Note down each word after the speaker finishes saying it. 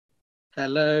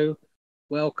Hello,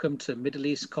 welcome to Middle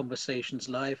East Conversations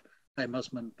Live. I'm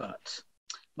Osman Butt.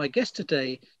 My guest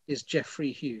today is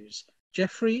Geoffrey Hughes.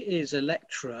 Geoffrey is a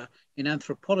lecturer in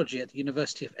anthropology at the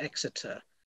University of Exeter.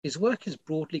 His work is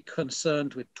broadly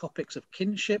concerned with topics of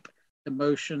kinship,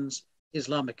 emotions,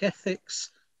 Islamic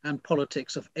ethics, and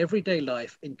politics of everyday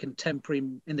life in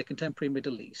the contemporary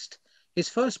Middle East. His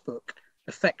first book,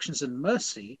 Affections and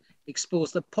Mercy,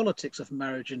 explores the politics of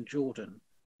marriage in Jordan.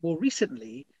 More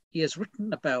recently, he has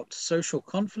written about social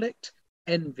conflict,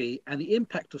 envy, and the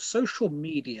impact of social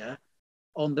media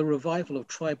on the revival of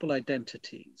tribal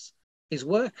identities. His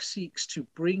work seeks to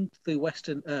bring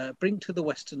to the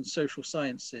Western social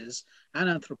sciences and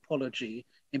anthropology,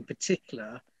 in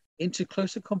particular, into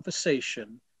closer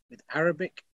conversation with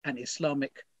Arabic and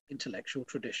Islamic intellectual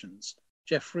traditions.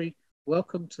 Geoffrey,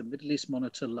 welcome to Middle East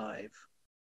Monitor Live.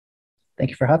 Thank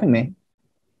you for having me.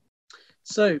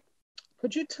 So,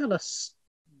 could you tell us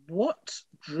what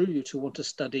drew you to want to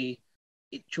study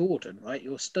Jordan, right?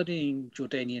 You're studying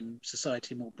Jordanian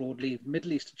society more broadly,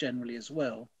 Middle East generally as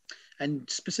well. And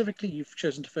specifically, you've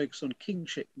chosen to focus on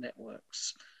kinship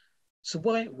networks. So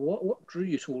what drew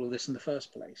you to all of this in the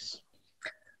first place?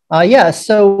 I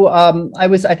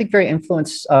was, I think, very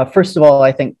influenced, first of all,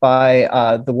 I think,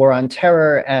 by the war on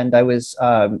terror, and I was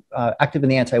active in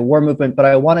the anti-war movement, but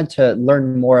I wanted to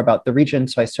learn more about the region,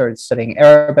 so I started studying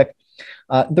Arabic.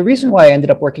 The reason why I ended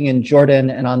up working in Jordan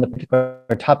and on the particular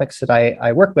topics that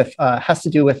I work with has to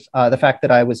do with the fact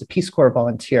that I was a Peace Corps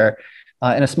volunteer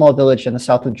in a small village in the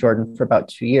south of Jordan for about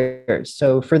 2 years.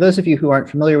 So for those of you who aren't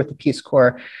familiar with the Peace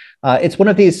Corps, it's one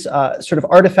of these sort of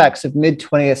artifacts of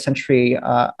mid-20th century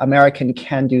American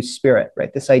can-do spirit,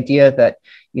 right? This idea that,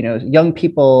 young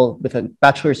people with a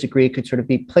bachelor's degree could sort of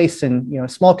be placed in, a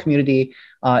small community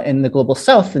in the global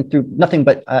south, and through nothing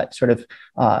but sort of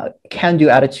can-do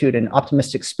attitude and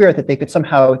optimistic spirit that they could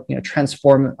somehow,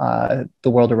 transform the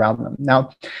world around them. Now,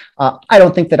 I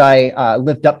don't think that I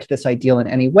lived up to this ideal in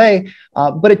any way,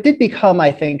 but it did become,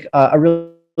 I think, a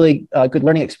really good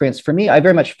learning experience for me. I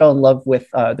very much fell in love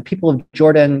with the people of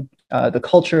Jordan, the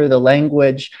culture, the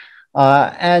language,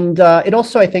 and it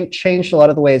also, I think, changed a lot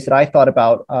of the ways that I thought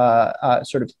about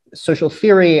sort of social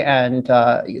theory and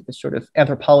sort of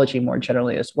anthropology more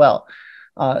generally as well.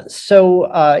 I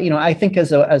think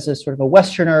as a sort of a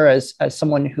Westerner, as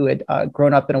someone who had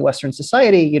grown up in a Western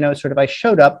society, sort of I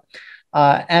showed up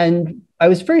and I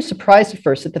was very surprised at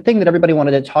first that the thing that everybody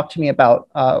wanted to talk to me about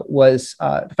was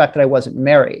the fact that I wasn't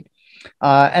married.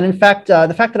 And in fact,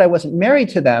 the fact that I wasn't married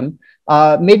to them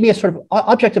made me a sort of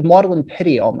object of maudlin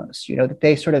pity almost,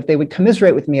 that they would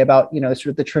commiserate with me about, sort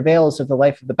of the travails of the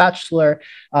life of the bachelor.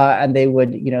 And they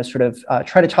would, sort of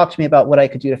try to talk to me about what I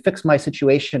could do to fix my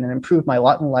situation and improve my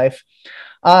lot in life.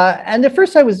 And at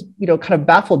first I was, kind of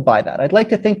baffled by that. I'd like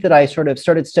to think that I sort of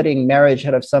started studying marriage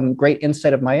out of some great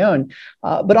insight of my own.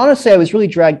 But honestly, I was really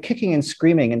dragged kicking and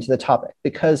screaming into the topic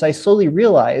because I slowly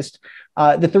realized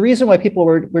that the reason why people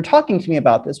were talking to me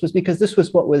about this was because this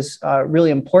was what was really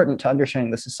important to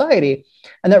understanding the society.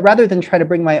 And that rather than try to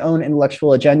bring my own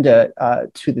intellectual agenda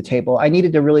to the table, I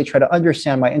needed to really try to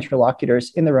understand my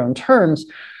interlocutors in their own terms.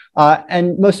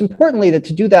 And most importantly, that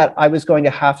to do that, I was going to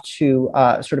have to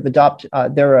sort of adopt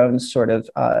their own sort of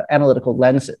analytical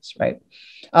lenses, right?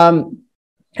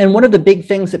 And one of the big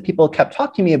things that people kept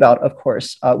talking to me about, of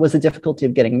course, was the difficulty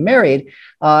of getting married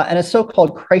and a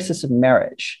so-called crisis of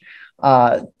marriage.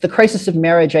 The crisis of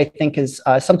marriage, I think, is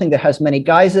something that has many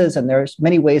guises, and there's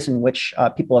many ways in which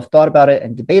people have thought about it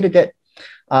and debated it.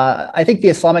 I think the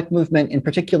Islamic movement in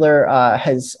particular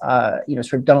has,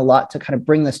 sort of done a lot to kind of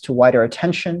bring this to wider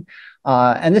attention.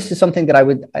 And this is something that I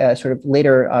would sort of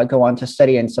later go on to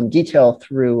study in some detail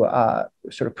through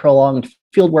sort of prolonged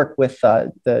fieldwork with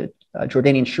the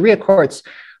Jordanian Sharia courts,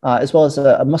 as well as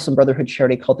a Muslim Brotherhood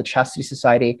charity called the Chastity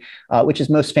Society, which is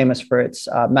most famous for its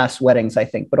mass weddings, I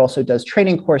think, but also does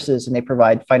training courses, and they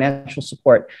provide financial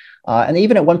support. And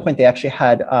even at one point, they actually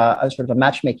had a sort of a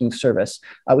matchmaking service,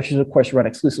 which is, of course, run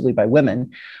exclusively by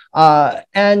women.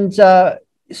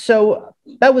 So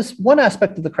that was one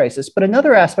aspect of the crisis. But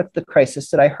another aspect of the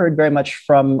crisis that I heard very much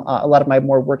from a lot of my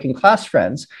more working class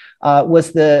friends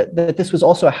was that this was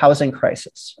also a housing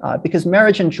crisis, because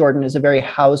marriage in Jordan is a very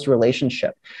housed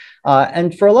relationship.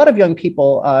 And for a lot of young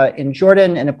people in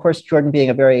Jordan, and of course, Jordan being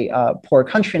a very poor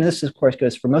country, and this, of course,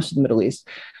 goes for most of the Middle East,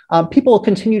 people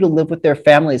continue to live with their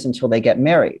families until they get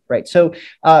married, right? So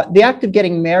the act of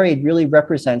getting married really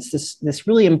represents this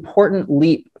really important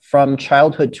leap from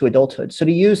childhood to adulthood. So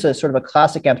to use a sort of a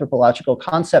classic anthropological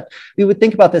concept, we would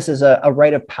think about this as a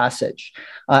rite of passage.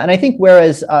 And I think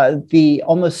whereas the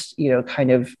almost,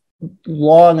 kind of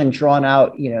long and drawn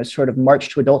out, sort of march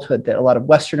to adulthood that a lot of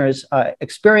Westerners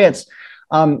experience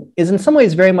is in some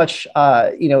ways very much,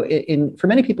 for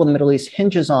many people in the Middle East,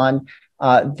 hinges on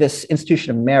this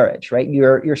institution of marriage, right?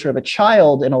 You're sort of a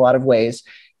child in a lot of ways,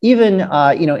 even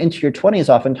into your 20s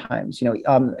oftentimes.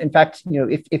 In fact,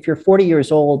 if you're 40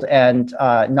 years old and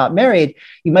not married,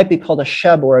 you might be called a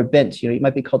sheb or a bint. You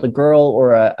might be called a girl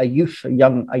or a youth, a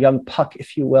young puck,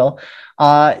 if you will,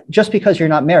 just because you're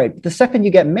not married. But the second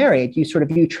you get married,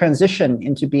 you transition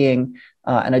into being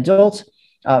an adult.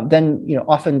 Then,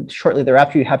 often shortly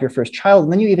thereafter, you have your first child,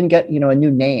 and then you even get, a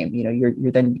new name.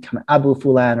 You're then become Abu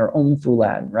Fulan or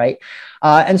Fulan, right?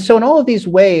 And so in all of these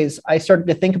ways, I started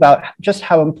to think about just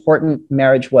how important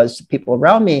marriage was to people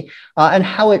around me, and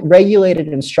how it regulated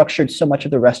and structured so much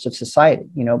of the rest of society.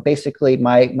 Basically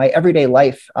my everyday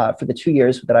life for the 2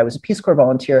 years that I was a Peace Corps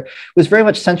volunteer was very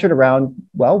much centered around,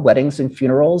 well, weddings and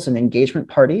funerals and engagement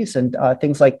parties and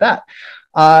things like that.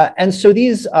 And so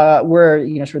these were,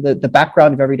 sort of the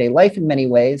background of everyday life in many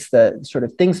ways, the sort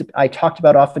of things that I talked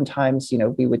about oftentimes.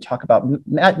 We would talk about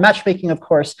matchmaking, of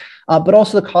course, but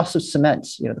also the cost of cement,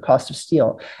 the cost of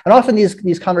steel. And often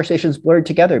these conversations blurred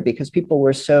together because people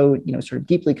were so, sort of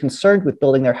deeply concerned with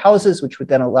building their houses, which would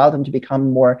then allow them to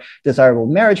become more desirable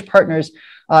marriage partners.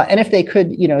 And if they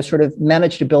could, sort of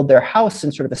manage to build their house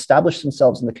and sort of establish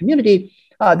themselves in the community,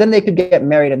 then they could get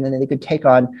married, and then they could take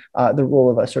on the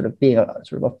role of being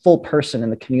a full person in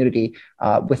the community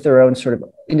with their own sort of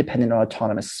independent and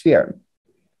autonomous sphere.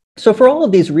 So for all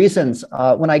of these reasons,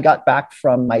 when I got back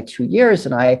from my 2 years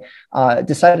and I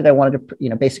decided I wanted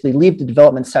to, basically leave the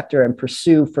development sector and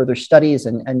pursue further studies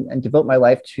and devote my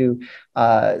life to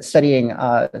studying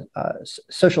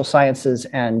social sciences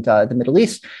and the Middle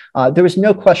East, there was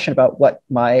no question about what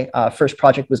my first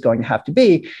project was going to have to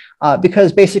be,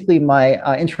 because basically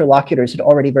my interlocutors had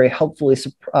already very helpfully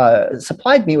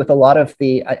supplied me with a lot of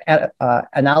the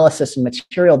analysis and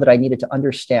material that I needed to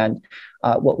understand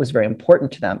what was very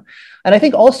important to them. And I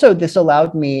think also this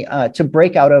allowed me to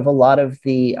break out of a lot of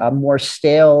the more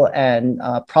stale and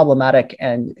problematic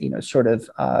and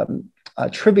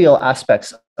trivial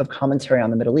aspects of commentary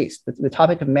on the Middle East. The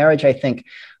topic of marriage, I think,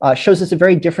 shows us a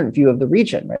very different view of the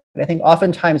region. Right? I think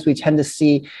oftentimes we tend to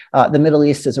see the Middle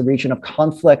East as a region of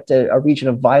conflict, a region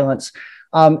of violence.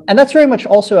 And that's very much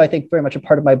also, I think, very much a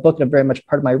part of my book and very much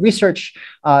part of my research,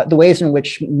 the ways in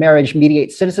which marriage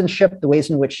mediates citizenship, the ways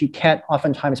in which you can't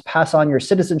oftentimes pass on your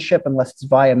citizenship unless it's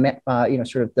via,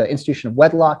 sort of the institution of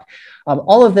wedlock.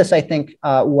 All of this, I think,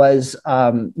 was,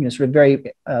 sort of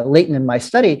very latent in my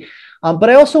study.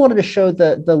 But I also wanted to show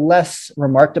the less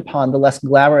remarked upon, the less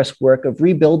glamorous work of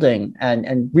rebuilding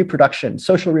and reproduction,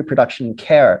 social reproduction and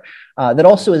care, that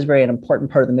also is very an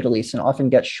important part of the Middle East and often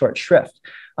gets short shrift.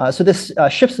 So this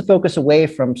shifts the focus away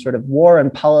from sort of war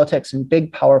and politics and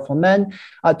big, powerful men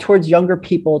towards younger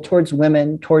people, towards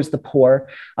women, towards the poor,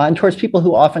 and towards people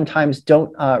who oftentimes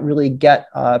don't really get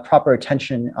proper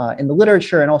attention in the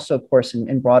literature and also, of course,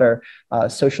 in broader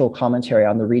social commentary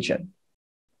on the region.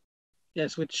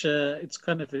 Yes, which it's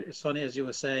funny as you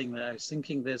were saying that. I was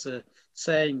thinking there's a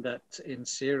saying that in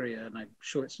Syria, and I'm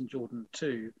sure it's in Jordan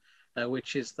too,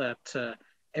 which is that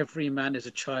every man is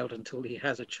a child until he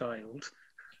has a child.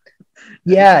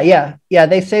 Yeah.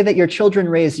 They say that your children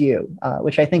raise you,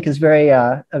 which I think is very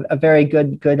a very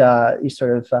good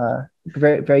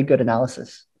very good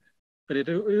analysis. But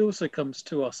it also comes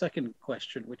to our second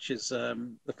question, which is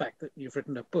the fact that you've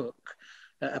written a book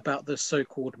about the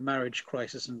so-called marriage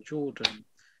crisis in Jordan.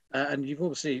 And you've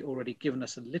obviously already given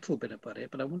us a little bit about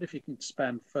it, but I wonder if you can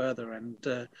expand further. And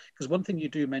because one thing you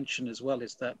do mention as well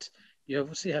is that you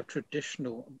obviously have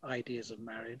traditional ideas of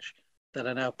marriage that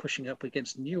are now pushing up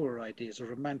against newer ideas of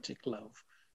romantic love.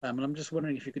 And I'm just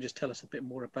wondering if you could just tell us a bit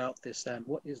more about this and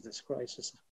what is this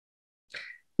crisis?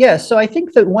 Yeah, so I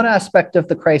think that one aspect of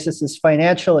the crisis is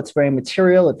financial. It's very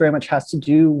material. It very much has to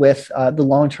do with the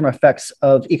long-term effects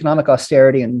of economic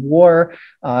austerity and war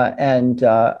and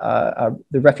the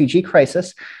refugee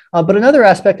crisis. But another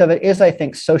aspect of it is, I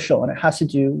think, social, and it has to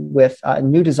do with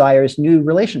new desires, new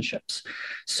relationships.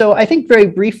 So I think very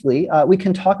briefly, we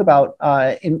can talk about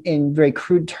in very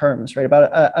crude terms, right,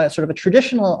 about a sort of a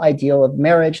traditional ideal of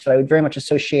marriage that I would very much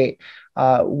associate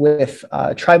with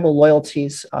tribal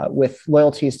loyalties, with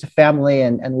loyalties to family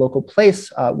and local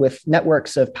place, with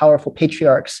networks of powerful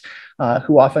patriarchs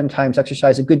who oftentimes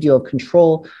exercise a good deal of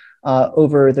control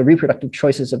over the reproductive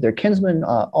choices of their kinsmen,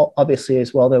 obviously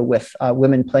as well, though, with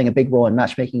women playing a big role in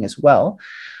matchmaking as well.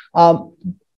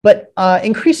 But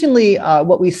increasingly,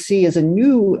 what we see is a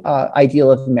new ideal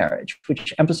of marriage,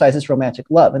 which emphasizes romantic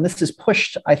love. And this is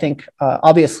pushed, I think,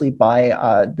 obviously by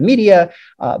the media,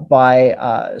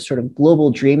 by sort of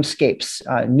global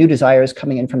dreamscapes, new desires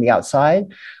coming in from the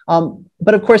outside.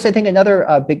 But of course, I think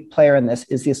another big player in this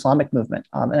is the Islamic movement.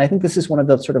 And I think this is one of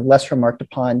the sort of less remarked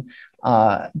upon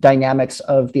dynamics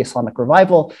of the Islamic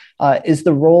revival, is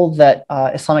the role that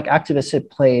Islamic activists have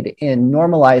played in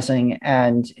normalizing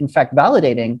and, in fact,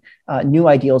 validating new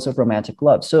ideals of romantic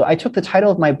love. So I took the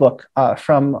title of my book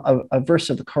from a verse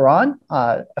of the Quran,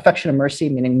 affection and mercy,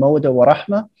 meaning mawadda wa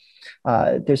rahma.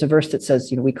 There's a verse that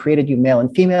says, we created you male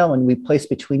and female, and we placed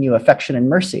between you affection and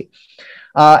mercy.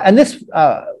 And this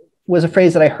was a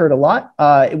phrase that I heard a lot.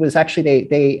 It was actually,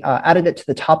 they added it to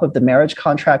the top of the marriage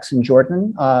contracts in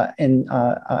Jordan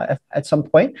at some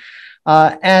point.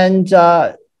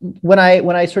 When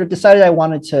I sort of decided I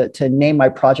wanted to name my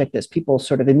project this, people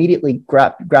sort of immediately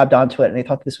grabbed onto it, and they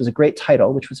thought this was a great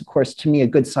title, which was, of course, to me, a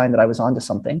good sign that I was onto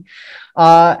something.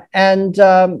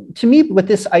 To me, what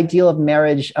this ideal of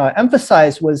marriage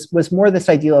emphasized was more this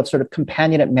ideal of sort of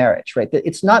companionate marriage, right? That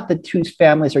it's not that two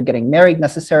families are getting married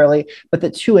necessarily, but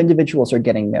that two individuals are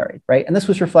getting married, right? And this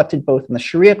was reflected both in the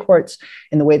Sharia courts,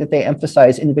 in the way that they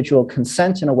emphasize individual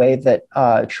consent in a way that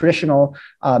traditional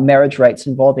marriage rights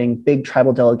involving big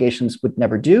tribal delegations would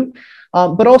never do.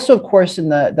 But also, of course, in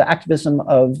the activism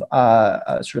of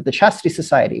sort of the chastity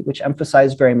society, which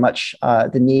emphasized very much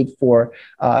the need for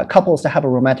couples to have a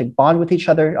romantic bond with each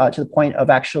other, to the point of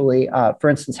actually, for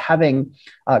instance, having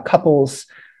couples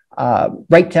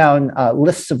write down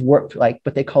lists of work, like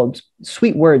what they called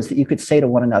sweet words that you could say to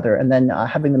one another, and then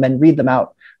having the men read them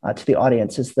out to the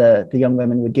audience as the young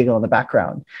women would giggle in the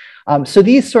background. So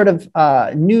these sort of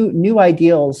new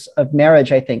ideals of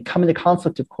marriage, I think, come into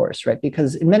conflict, of course, right?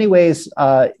 Because in many ways,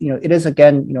 it is,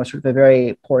 again, sort of a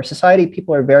very poor society.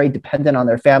 People are very dependent on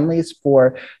their families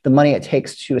for the money it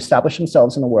takes to establish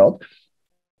themselves in the world.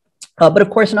 But of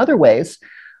course, in other ways,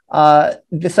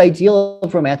 this ideal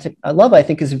of romantic love, I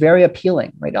think, is very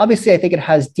appealing, right? Obviously, I think it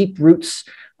has deep roots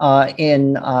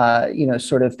in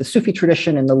sort of the Sufi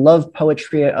tradition and the love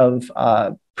poetry of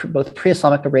both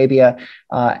pre-Islamic Arabia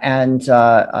and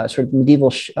sort of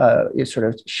medieval sort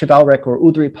of chivalric or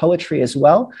Udri poetry as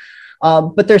well.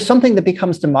 But there's something that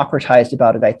becomes democratized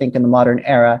about it, I think, in the modern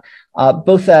era,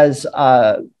 both as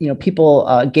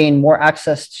people gain more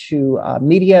access to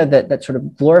media that sort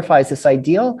of glorifies this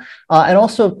ideal, and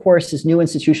also, of course, as new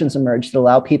institutions emerge that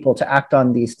allow people to act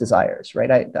on these desires.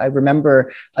 Right? I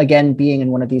remember, again, being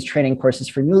in one of these training courses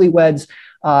for newlyweds,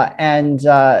 and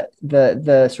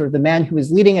the sort of the man who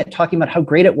was leading it talking about how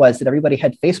great it was that everybody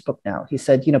had Facebook now. He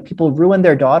said, people ruin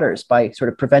their daughters by sort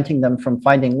of preventing them from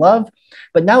finding love.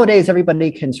 But nowadays,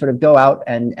 everybody can sort of go out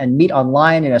and meet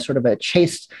online in a sort of a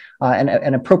chaste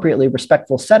and appropriately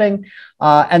respectful setting.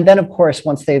 And then, of course,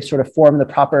 once they've sort of formed the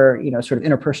proper, sort of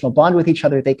interpersonal bond with each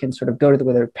other, they can sort of go to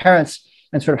their parents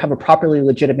and sort of have a properly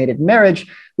legitimated marriage,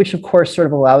 which of course sort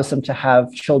of allows them to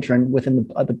have children within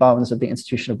the bounds of the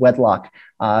institution of wedlock,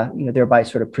 thereby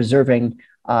sort of preserving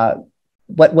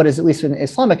what is, at least in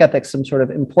Islamic ethics, some sort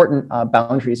of important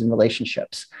boundaries in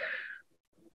relationships.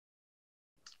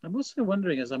 I'm also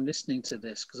wondering, as I'm listening to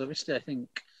this, because obviously I think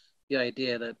the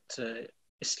idea that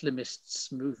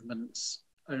Islamists movements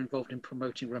are involved in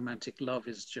promoting romantic love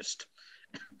is just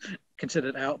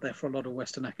considered out there for a lot of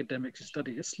Western academics who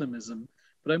study Islamism.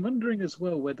 But I'm wondering as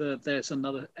well whether there's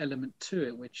another element to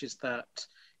it, which is that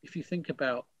if you think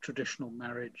about traditional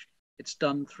marriage, it's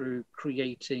done through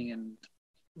creating and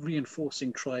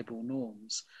reinforcing tribal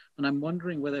norms. And I'm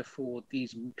wondering whether for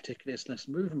these particular Islamist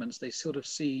movements, they sort of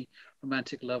see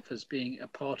romantic love as being a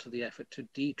part of the effort to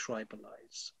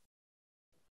detribalize.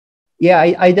 Yeah,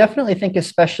 I definitely think,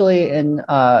 especially in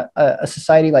a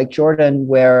society like Jordan,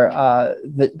 where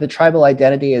the tribal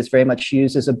identity is very much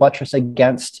used as a buttress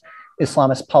against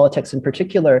Islamist politics in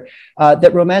particular,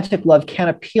 that romantic love can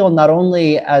appeal not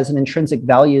only as an intrinsic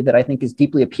value that I think is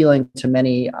deeply appealing to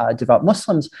many devout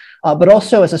Muslims, but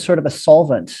also as a sort of a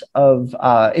solvent of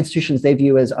institutions they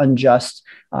view as unjust,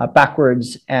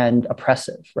 backwards, and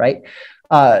oppressive, right?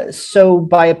 So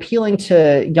by appealing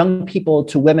to young people,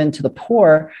 to women, to the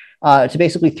poor, to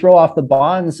basically throw off the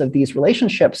bonds of these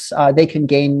relationships, they can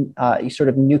gain sort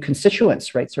of new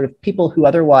constituents, right? Sort of people who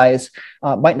otherwise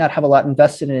might not have a lot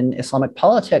invested in Islamic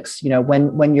politics.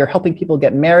 When you're helping people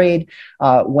get married,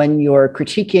 when you're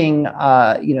critiquing,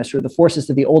 sort of the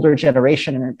forces of the older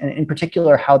generation, and in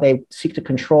particular how they seek to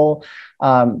control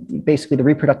basically the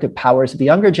reproductive powers of the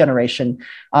younger generation,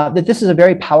 that this is a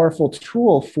very powerful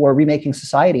tool for remaking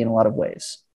society in a lot of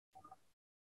ways.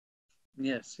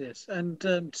 Yes, yes.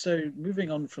 And so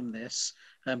moving on from this,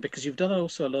 because you've done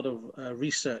also a lot of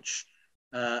research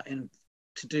in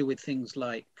to do with things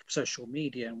like social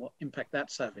media and what impact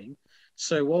that's having.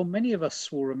 So while many of us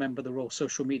will remember the role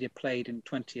social media played in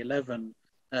 2011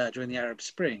 during the Arab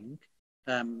Spring,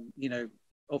 you know,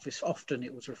 often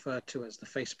it was referred to as the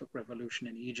Facebook revolution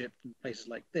in Egypt and places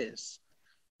like this.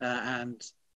 And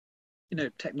you know,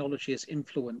 technology has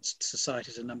influenced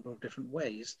societies a number of different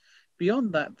ways.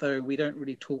 Beyond that, though, we don't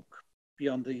really talk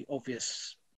beyond the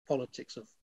obvious politics of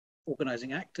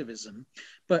organizing activism.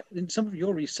 But in some of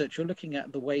your research, you're looking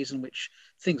at the ways in which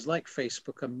things like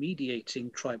Facebook are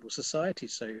mediating tribal society.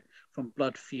 So from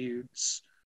blood feuds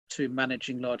to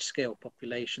managing large scale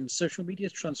populations, social media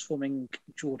is transforming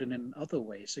Jordan in other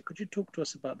ways. So could you talk to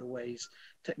us about the ways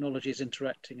technology is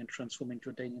interacting and transforming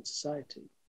Jordanian society?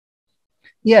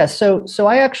 Yeah, so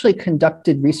I actually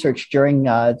conducted research during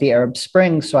the Arab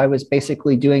Spring. So I was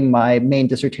basically doing my main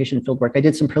dissertation fieldwork. I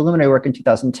did some preliminary work in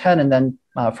 2010, and then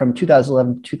from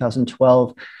 2011 to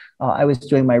 2012, I was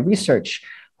doing my research.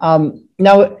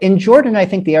 Now, in Jordan, I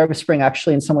think the Arab Spring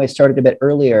actually in some ways started a bit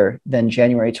earlier than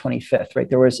January 25th, right?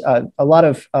 There was a lot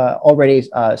of already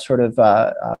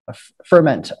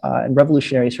ferment and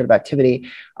revolutionary sort of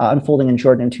activity unfolding in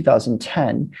Jordan in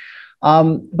 2010.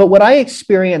 But what I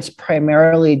experienced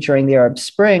primarily during the Arab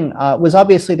Spring was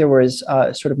obviously there was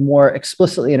sort of more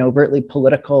explicitly and overtly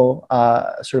political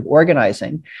sort of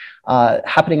organizing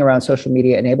happening around social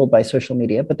media, enabled by social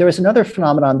media. But there was another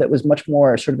phenomenon that was much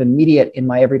more sort of immediate in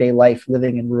my everyday life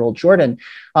living in rural Jordan.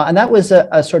 And that was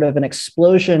a sort of an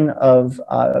explosion of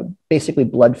basically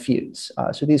blood feuds.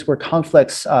 So these were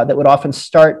conflicts that would often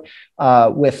start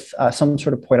with some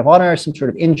sort of point of honor, some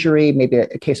sort of injury, maybe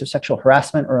a case of sexual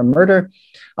harassment or a murder.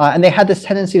 And they had this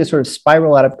tendency to sort of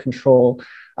spiral out of control,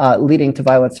 leading to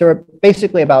violence. There were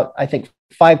basically about, I think,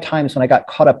 5 times when I got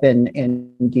caught up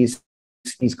in these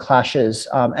clashes.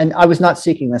 And I was not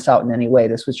seeking this out in any way.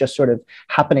 This was just sort of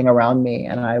happening around me,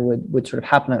 and I would sort of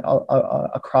happen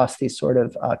across these sort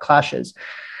of clashes.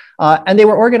 And they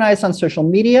were organized on social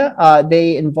media.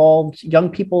 They involved young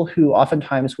people who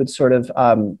oftentimes would sort of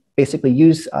basically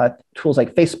use tools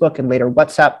like Facebook and later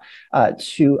WhatsApp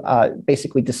to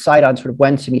basically decide on sort of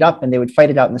when to meet up, and they would fight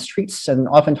it out in the streets. And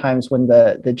oftentimes when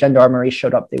the gendarmerie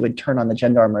showed up, they would turn on the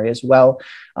gendarmerie as well,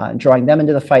 drawing them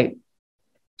into the fight.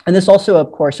 And this also,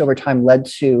 of course, over time led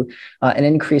to an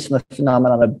increase in the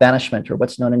phenomenon of banishment, or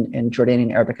what's known in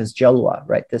Jordanian Arabic as jalwa,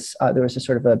 right? There was a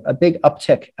sort of a big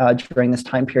uptick during this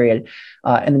time period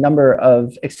in the number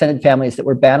of extended families that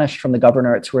were banished from the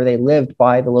governorates where they lived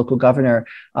by the local governor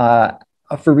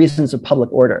for reasons of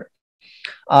public order.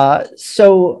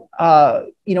 You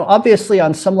know, obviously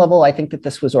on some level, I think that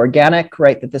this was organic,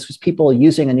 right? That this was people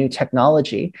using a new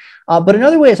technology. But in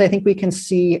other ways, I think we can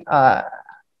see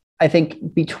I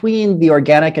think between the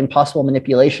organic and possible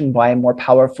manipulation by more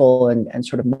powerful and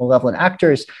sort of malevolent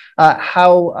actors,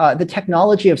 how the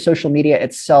technology of social media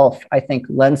itself, I think,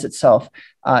 lends itself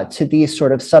to these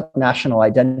sort of subnational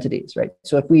identities, right?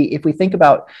 So if we think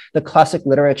about the classic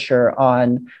literature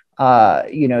on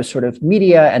you know, sort of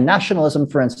media and nationalism,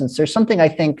 for instance, there's something I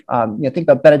think, you know, think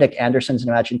about Benedict Anderson's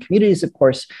Imagined Communities, of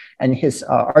course, and his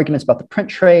arguments about the print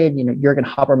trade, you know, Jürgen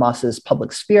Habermas's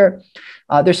Public Sphere.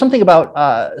 There's something about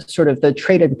sort of the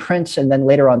trade in print and then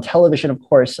later on television, of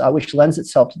course, which lends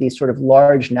itself to these sort of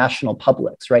large national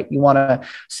publics, right? You want to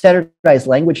standardize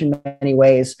language in many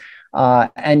ways.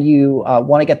 And you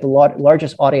want to get the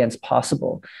largest audience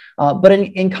possible. But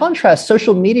in contrast,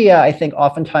 social media, I think,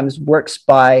 oftentimes works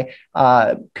by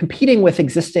competing with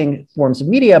existing forms of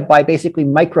media by basically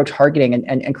micro-targeting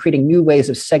and creating new ways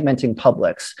of segmenting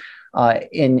publics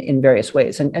in various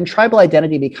ways. And tribal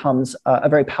identity becomes a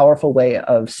very powerful way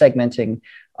of segmenting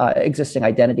existing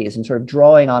identities and sort of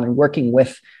drawing on and working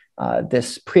with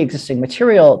this pre-existing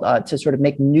material to sort of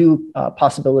make new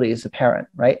possibilities apparent,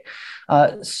 right?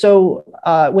 So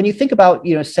when you think about,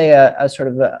 you know, say a sort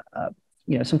of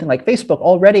you know, something like Facebook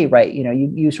already, right? You know,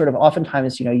 you sort of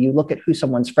oftentimes, you know, you look at who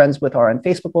someone's friends with are on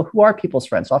Facebook. Well, who are people's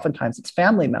friends? Oftentimes it's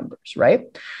family members, right?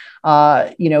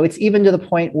 You know, it's even to the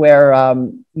point where,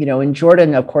 you know, in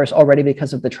Jordan, of course, already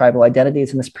because of the tribal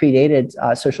identities, and this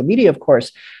predated social media, of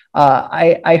course,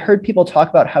 I heard people talk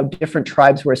about how different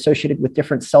tribes were associated with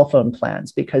different cell phone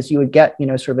plans because you would get, you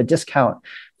know, sort of a discount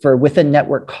for within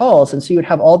network calls. And so you would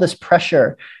have all this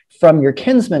pressure from your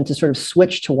kinsmen to sort of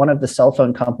switch to one of the cell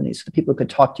phone companies so that people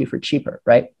could talk to you for cheaper,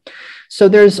 right? So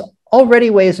there's already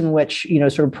ways in which,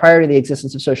 sort of prior to the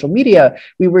existence of social media,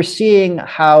 we were seeing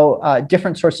how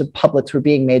different sorts of publics were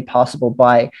being made possible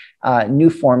by new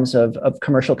forms of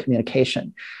commercial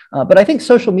communication. But I think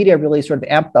social media really sort of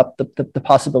amped up the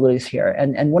possibilities here.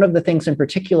 And one of the things in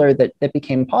particular that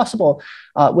became possible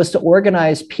was to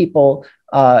organize people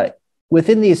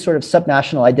within these sort of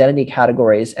subnational identity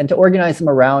categories and to organize them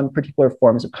around particular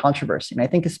forms of controversy. And I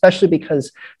think especially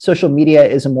because social media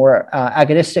is a more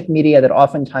agonistic media that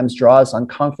oftentimes draws on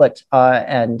conflict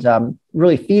and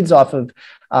really feeds off of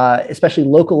especially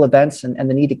local events and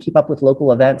the need to keep up with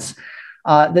local events,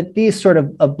 that these sort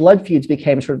of blood feuds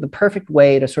became sort of the perfect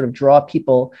way to sort of draw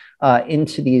people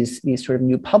into these sort of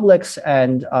new publics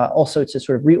and also to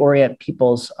sort of reorient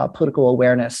people's political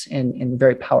awareness in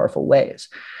very powerful ways.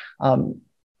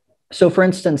 So for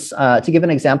instance, to give an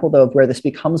example though of where this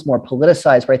becomes more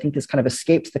politicized, where I think this kind of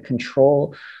escapes the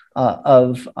control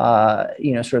of sort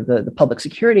of the public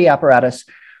security apparatus,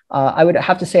 I would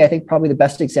have to say I think probably the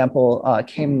best example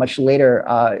came much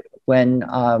later when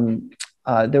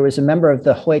there was a member of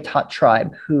the Hoi Tat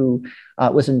tribe who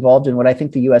was involved in what I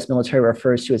think the U.S. military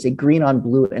refers to as a green on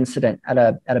blue incident at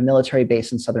a military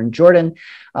base in southern Jordan.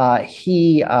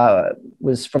 He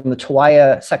was from the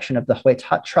Tawaya section of the Hoi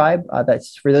Tat tribe.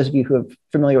 That's for those of you who are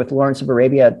familiar with Lawrence of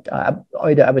Arabia,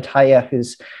 Oida Abataya,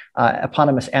 whose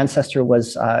eponymous ancestor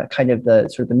was kind of the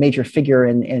sort of the major figure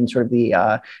in sort of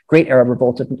the Great Arab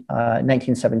Revolt of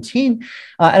 1917.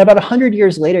 And about 100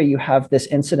 years later, you have this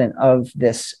incident of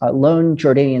this lone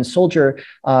Jordanian soldier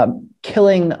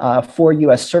killing 4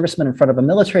 U.S. servicemen in front of a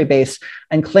military base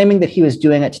and claiming that he was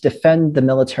doing it to defend the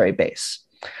military base.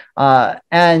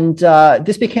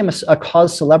 This became a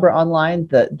cause célèbre online.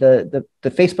 The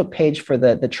Facebook page for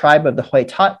the tribe of the Hoi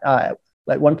Tat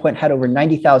at one point had over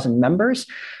 90,000 members.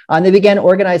 And they began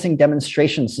organizing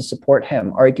demonstrations to support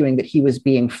him, arguing that he was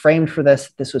being framed for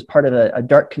this. This was part of a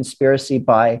dark conspiracy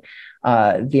by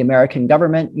the American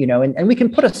government, and we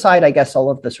can put aside, I guess, all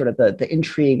of the sort of the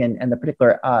intrigue and the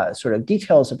particular sort of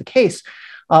details of the case.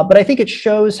 But I think it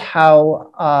shows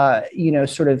how,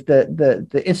 sort of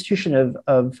the institution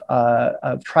of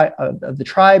the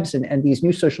tribes and these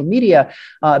new social media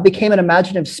became an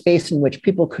imaginative space in which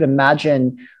people could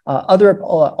imagine other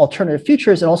alternative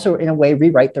futures and also, in a way,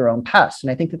 rewrite their own past. And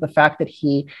I think that the fact that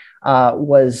he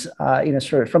was,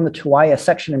 sort of from the Tawaya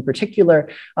section in particular,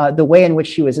 the way in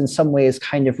which he was in some ways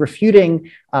kind of refuting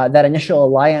that initial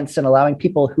alliance and allowing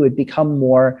people who had become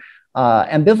more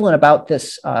ambivalent about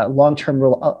this long-term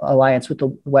alliance with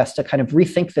the West to kind of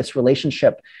rethink this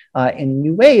relationship in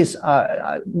new ways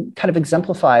kind of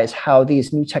exemplifies how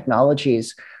these new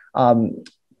technologies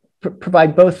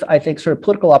provide both, I think, sort of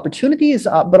political opportunities,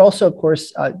 but also, of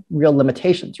course, real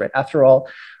limitations, right? After all,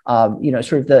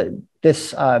 sort of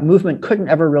this movement couldn't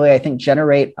ever really, I think,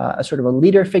 generate a sort of a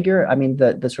leader figure. I mean,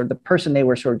 the sort of the person they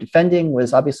were sort of defending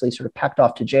was obviously sort of packed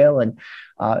off to jail and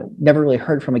never really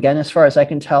heard from again, as far as I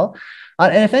can tell.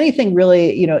 And if anything,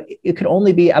 really, it could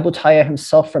only be Abataya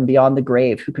himself from beyond the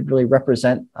grave who could really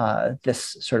represent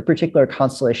this sort of particular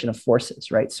constellation of forces,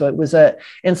 right? So it was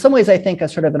in some ways, I think, a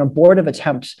sort of an abortive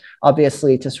attempt,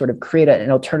 obviously, to sort of create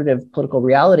an alternative political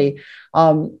reality.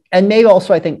 And may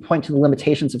also, I think, point to the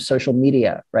limitations of social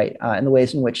media, right? And the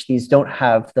ways in which these don't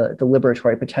have the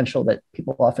liberatory potential that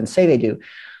people often say they do.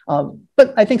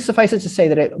 But I think suffice it to say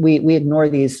that we ignore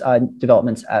these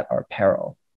developments at our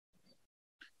peril.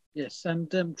 Yes, and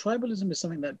tribalism is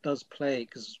something that does play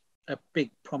a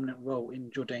big prominent role in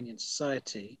Jordanian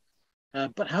society.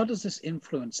 But how does this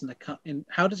influence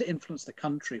how does it influence the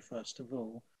country, first of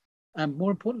all? And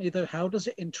more importantly, though, how does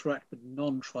it interact with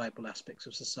non-tribal aspects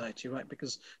of society, right?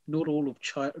 Because not all of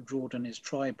Jordan is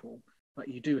tribal, but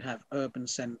you do have urban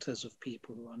centers of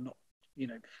people who are not,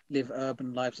 live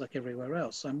urban lives like everywhere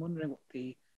else. So I'm wondering what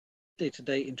the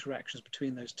day-to-day interactions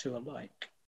between those two are like.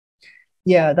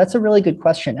 Yeah, that's a really good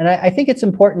question. And I think it's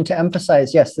important to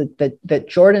emphasize, yes, that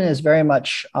Jordan is very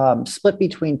much split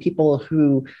between people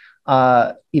who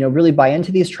really buy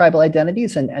into these tribal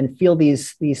identities and feel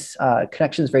these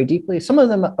connections very deeply. Some of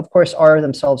them, of course, are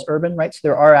themselves urban, right? So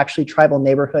there are actually tribal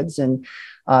neighborhoods in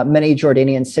many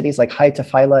Jordanian cities like Haita,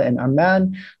 Faila, and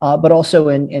Amman, but also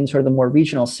in sort of the more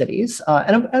regional cities.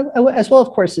 And as well, of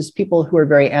course, as people who are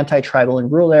very anti-tribal in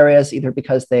rural areas, either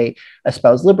because they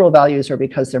espouse liberal values or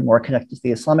because they're more connected to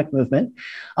the Islamic movement.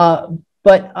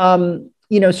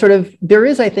 Sort of there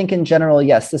is, I think, in general,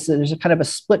 yes, there's a kind of a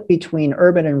split between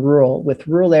urban and rural, with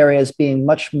rural areas being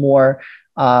much more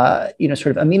sort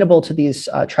of amenable to these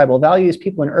tribal values.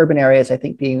 People in urban areas, I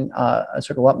think, being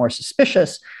sort of a lot more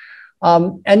suspicious.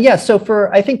 So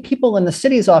for, I think, people in the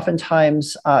cities,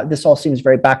 oftentimes, this all seems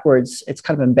very backwards. It's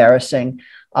kind of embarrassing.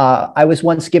 I was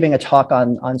once giving a talk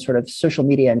on sort of social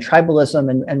media and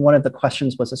tribalism, and one of the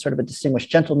questions was a sort of a distinguished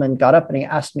gentleman got up and he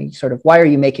asked me sort of, why are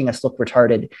you making us look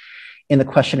retarded in the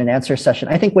question and answer session?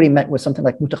 I think what he meant was something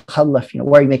like,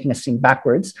 why are you making us seem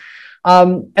backwards?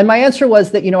 And my answer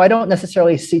was that, I don't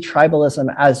necessarily see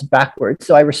tribalism as backwards.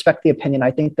 So I respect the opinion.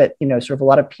 I think that, sort of a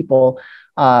lot of people,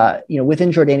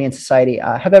 within Jordanian society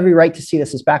have every right to see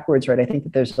this as backwards, right? I think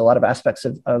that there's a lot of aspects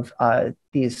of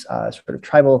these sort of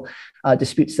tribal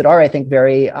disputes that are, I think,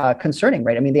 very concerning,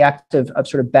 right? I mean, the act of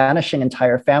sort of banishing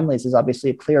entire families is obviously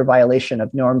a clear violation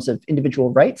of norms of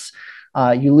individual rights.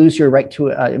 You lose your right to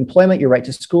employment, your right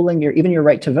to schooling, even your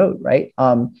right to vote, right?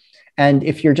 And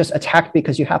if you're just attacked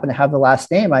because you happen to have the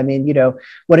last name, I mean,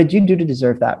 what did you do to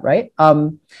deserve that, right?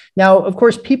 Now, of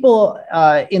course, people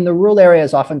in the rural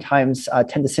areas oftentimes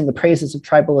tend to sing the praises of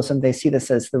tribalism. They see this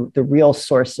as the real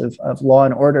source of law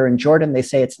and order in Jordan. They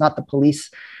say it's not the police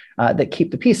that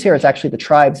keep the peace here. It's actually the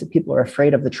tribes, that people are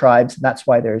afraid of the tribes. And that's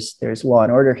why there's law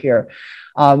and order here.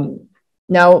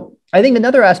 Now, I think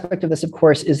another aspect of this, of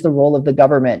course, is the role of the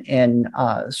government in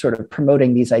sort of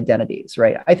promoting these identities,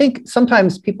 right? I think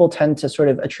sometimes people tend to sort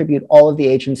of attribute all of the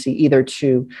agency either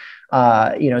to,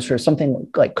 sort of something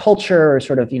like culture or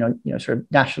sort of, sort of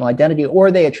national identity,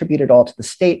 or they attribute it all to the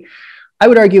state. I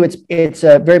would argue it's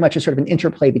very much a sort of an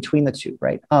interplay between the two,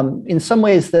 right? In some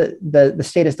ways, the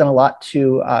state has done a lot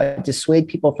to dissuade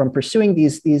people from pursuing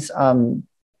these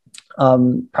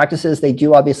practices. They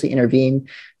do obviously intervene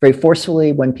very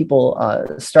forcefully when people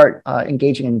start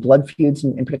engaging in blood feuds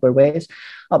in particular ways.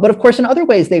 But of course, in other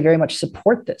ways, they very much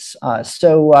support this.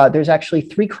 So there's actually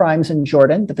 3 crimes in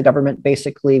Jordan that the government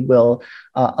basically will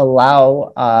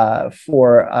allow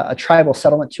for a tribal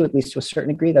settlement to, at least to a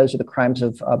certain degree. Those are the crimes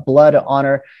of blood,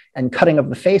 honor, and cutting of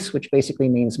the face, which basically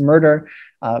means murder,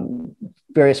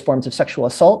 various forms of sexual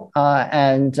assault,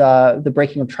 and the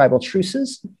breaking of tribal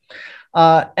truces.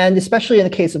 And especially in the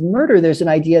case of murder, there's an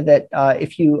idea that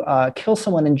if you kill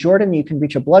someone in Jordan, you can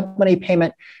reach a blood money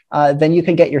payment, then you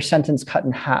can get your sentence cut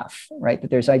in half, right?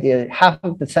 That there's an idea that half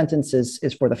of the sentence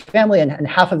is for the family and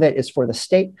half of it is for the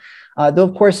state. Though,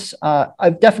 of course,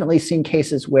 I've definitely seen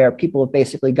cases where people have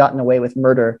basically gotten away with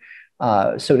murder,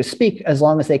 so to speak, as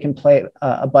long as they can pay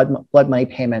a blood money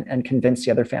payment and convince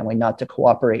the other family not to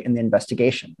cooperate in the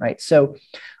investigation, right? So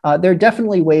there are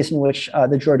definitely ways in which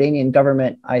the Jordanian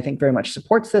government, I think, very much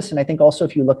supports this. And I think also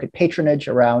if you look at patronage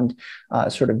around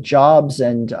sort of jobs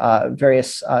and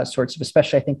various sorts of,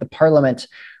 especially I think the parliament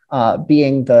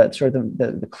being the sort of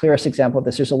the clearest example of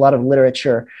this. There's a lot of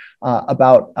literature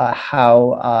about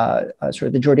how sort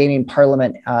of the Jordanian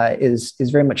parliament is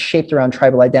very much shaped around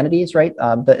tribal identities, right?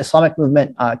 The Islamic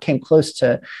movement came close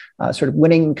to sort of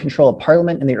winning control of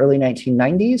parliament in the early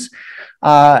 1990s.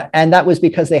 And that was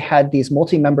because they had these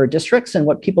multi-member districts. And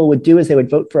what people would do is they would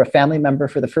vote for a family member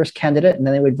for the first candidate, and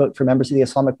then they would vote for members of the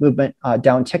Islamic movement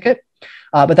down ticket.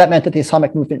 But that meant that the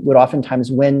Islamic movement would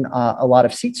oftentimes win a lot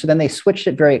of seats. So then they switched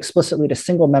it very explicitly to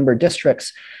single member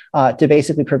districts to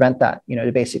basically prevent that,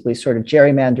 to basically sort of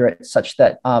gerrymander it such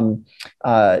that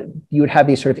you would have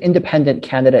these sort of independent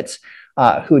candidates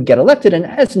who would get elected. And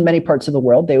as in many parts of the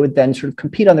world, they would then sort of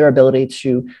compete on their ability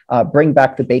to bring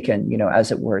back the bacon,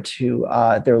 as it were, to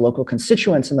their local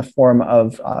constituents in the form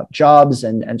of jobs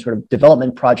and sort of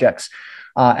development projects.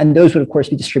 And those would, of course,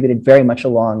 be distributed very much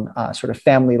along sort of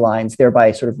family lines,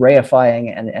 thereby sort of reifying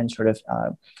and sort of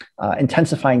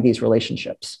intensifying these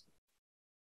relationships.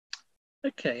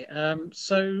 Okay,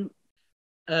 so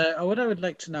what I would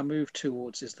like to now move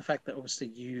towards is the fact that obviously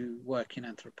you work in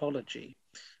anthropology,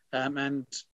 and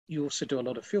you also do a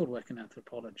lot of field work in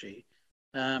anthropology.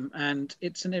 And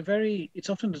it's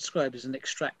often described as an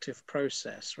extractive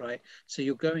process, right? So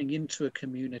you're going into a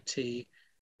community,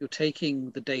 you're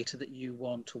taking the data that you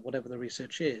want or whatever the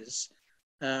research is,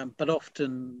 but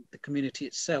often the community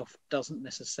itself doesn't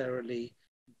necessarily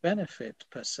benefit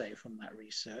per se from that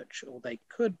research, or they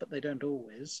could, but they don't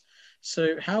always.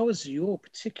 So how has your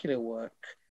particular work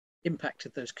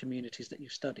impacted those communities that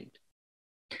you've studied?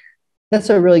 That's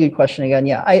a really good question again.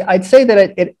 Yeah, I'd say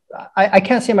that I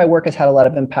can't say my work has had a lot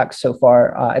of impact so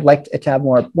far. I'd like it to have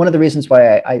more. One of the reasons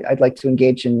why I'd like to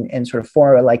engage in sort of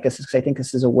fora like this is because I think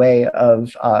this is a way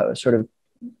of sort of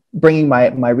bringing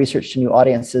my research to new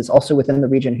audiences, also within the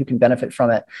region, who can benefit from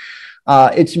it.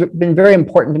 It's been very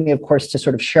important to me, of course, to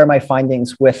sort of share my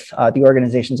findings with the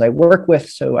organizations I work with.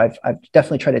 So I've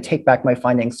definitely tried to take back my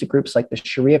findings to groups like the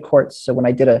Sharia courts. So when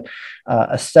I did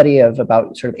a study of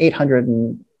about sort of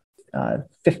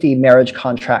 850 marriage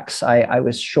contracts, I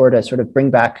was sure to sort of bring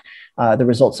back the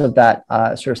results of that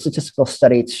sort of statistical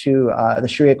study to the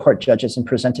Sharia court judges and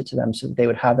present it to them so that they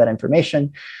would have that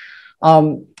information.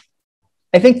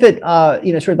 I think that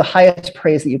sort of the highest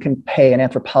praise that you can pay an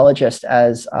anthropologist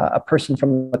as a person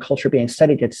from a culture being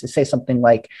studied is to say something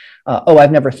like, "Oh,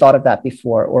 I've never thought of that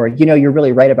before," or "You're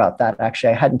really right about that.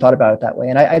 Actually, I hadn't thought about it that way."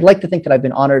 And I'd like to think that I've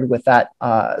been honored with that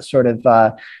sort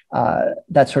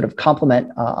of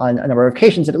compliment on a number of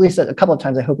occasions. At least a couple of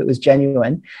times, I hope it was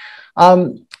genuine.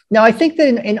 Now, I think that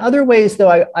in other ways, though,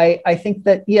 I think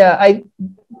that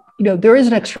there is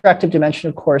an extractive dimension,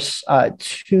 of course,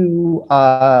 to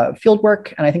field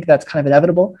work, and I think that's kind of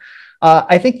inevitable.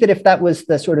 I think that if that was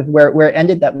the sort of where it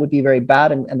ended, that would be very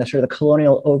bad, and the sort of the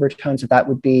colonial overtones of that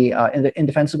would be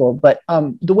indefensible. But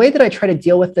the way that I try to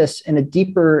deal with this in a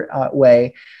deeper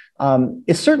way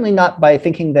is certainly not by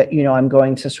thinking that I'm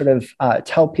going to sort of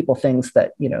tell people things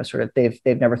that sort of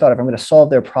they've never thought of. I'm going to solve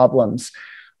their problems.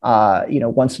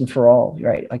 Once and for all,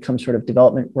 right? Like some sort of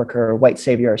development worker or white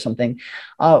savior or something.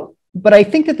 But I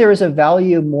think that there is a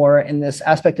value more in this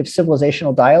aspect of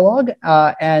civilizational dialogue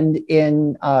and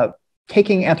in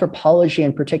taking anthropology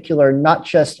in particular, not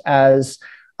just as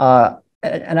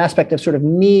an aspect of sort of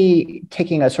me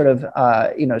taking a sort of,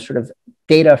 sort of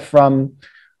data from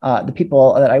the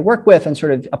people that I work with and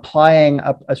sort of applying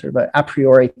a sort of a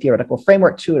priori theoretical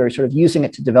framework to it, or sort of using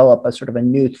it to develop a sort of a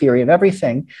new theory of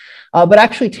everything, but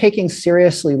actually taking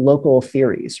seriously local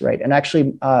theories, right? And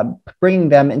actually bringing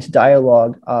them into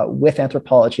dialogue with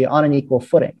anthropology on an equal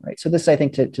footing, right? So this, I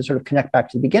think, to sort of connect back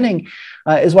to the beginning,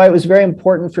 is why it was very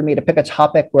important for me to pick a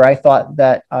topic where I thought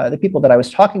that the people that I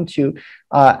was talking to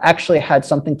actually had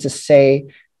something to say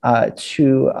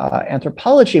to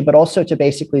anthropology, but also to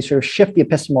basically sort of shift the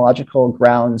epistemological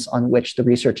grounds on which the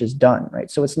research is done,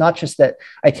 right? So it's not just that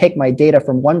I take my data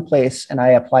from one place and I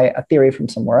apply a theory from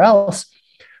somewhere else,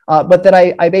 but that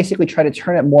I basically try to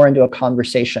turn it more into a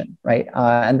conversation, right?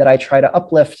 And that I try to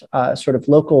uplift sort of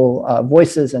local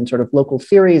voices and sort of local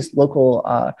theories, local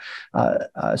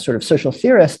sort of social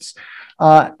theorists,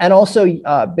 and also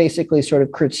basically sort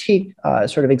of critique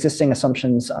sort of existing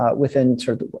assumptions within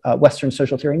sort of Western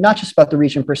social theory, not just about the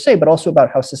region per se, but also about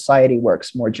how society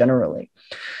works more generally.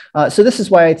 So this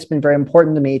is why it's been very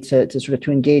important to me to sort of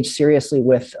to engage seriously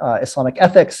with Islamic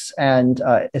ethics and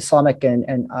Islamic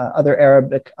and other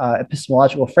Arabic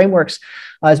epistemological frameworks,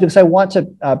 is because I want to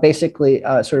basically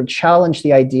sort of challenge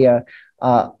the idea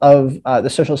of the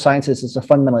social sciences as a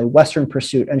fundamentally Western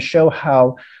pursuit and show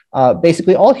how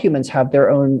basically all humans have their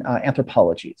own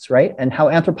anthropologies, right? And how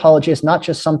anthropology is not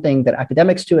just something that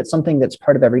academics do, it's something that's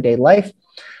part of everyday life,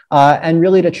 and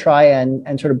really to try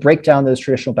and sort of break down those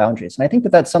traditional boundaries. And I think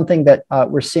that that's something that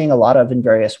we're seeing a lot of in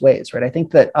various ways, right? I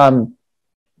think that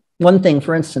one thing,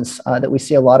 for instance, that we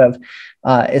see a lot of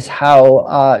is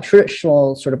how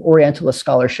traditional sort of Orientalist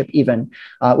scholarship even,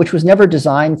 which was never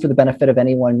designed for the benefit of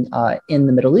anyone in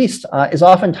the Middle East, is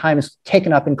oftentimes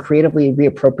taken up and creatively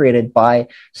reappropriated by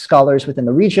scholars within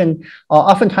the region,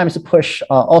 oftentimes to push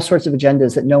all sorts of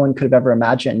agendas that no one could have ever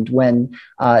imagined when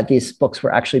these books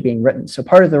were actually being written. So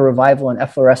part of the revival and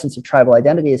efflorescence of tribal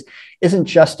identities isn't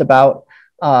just about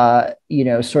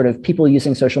sort of people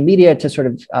using social media to sort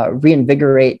of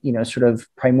reinvigorate, sort of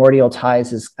primordial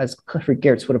ties, as Clifford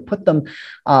Geertz would have put them,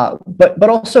 but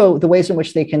also the ways in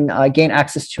which they can gain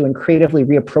access to and creatively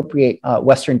reappropriate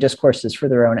Western discourses for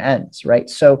their own ends, right?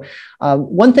 So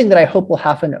one thing that I hope will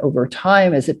happen over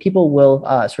time is that people will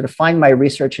sort of find my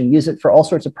research and use it for all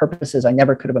sorts of purposes I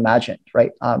never could have imagined,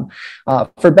 right?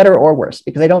 For better or worse,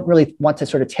 because I don't really want to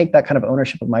sort of take that kind of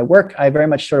ownership of my work. I very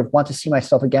much sort of want to see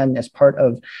myself again as part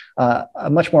of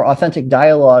a much more authentic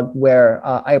dialogue where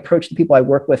I approach the people I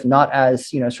work with not as,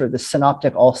 sort of the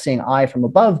synoptic all-seeing eye from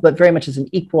above, but very much as an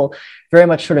equal, very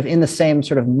much sort of in the same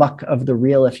sort of muck of the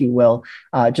real, if you will,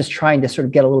 just trying to sort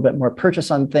of get a little bit more purchase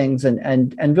on things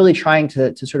and really trying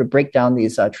to sort of break down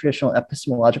these traditional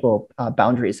epistemological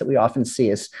boundaries that we often see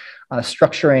as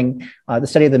structuring the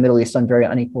study of the Middle East on very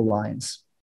unequal lines.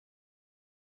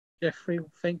 Geoffrey,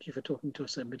 thank you for talking to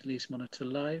us at Middle East Monitor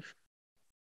Live.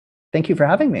 Thank you for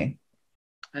having me.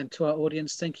 And to our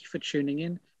audience, thank you for tuning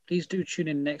in. Please do tune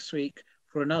in next week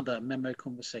for another MEMO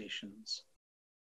Conversations.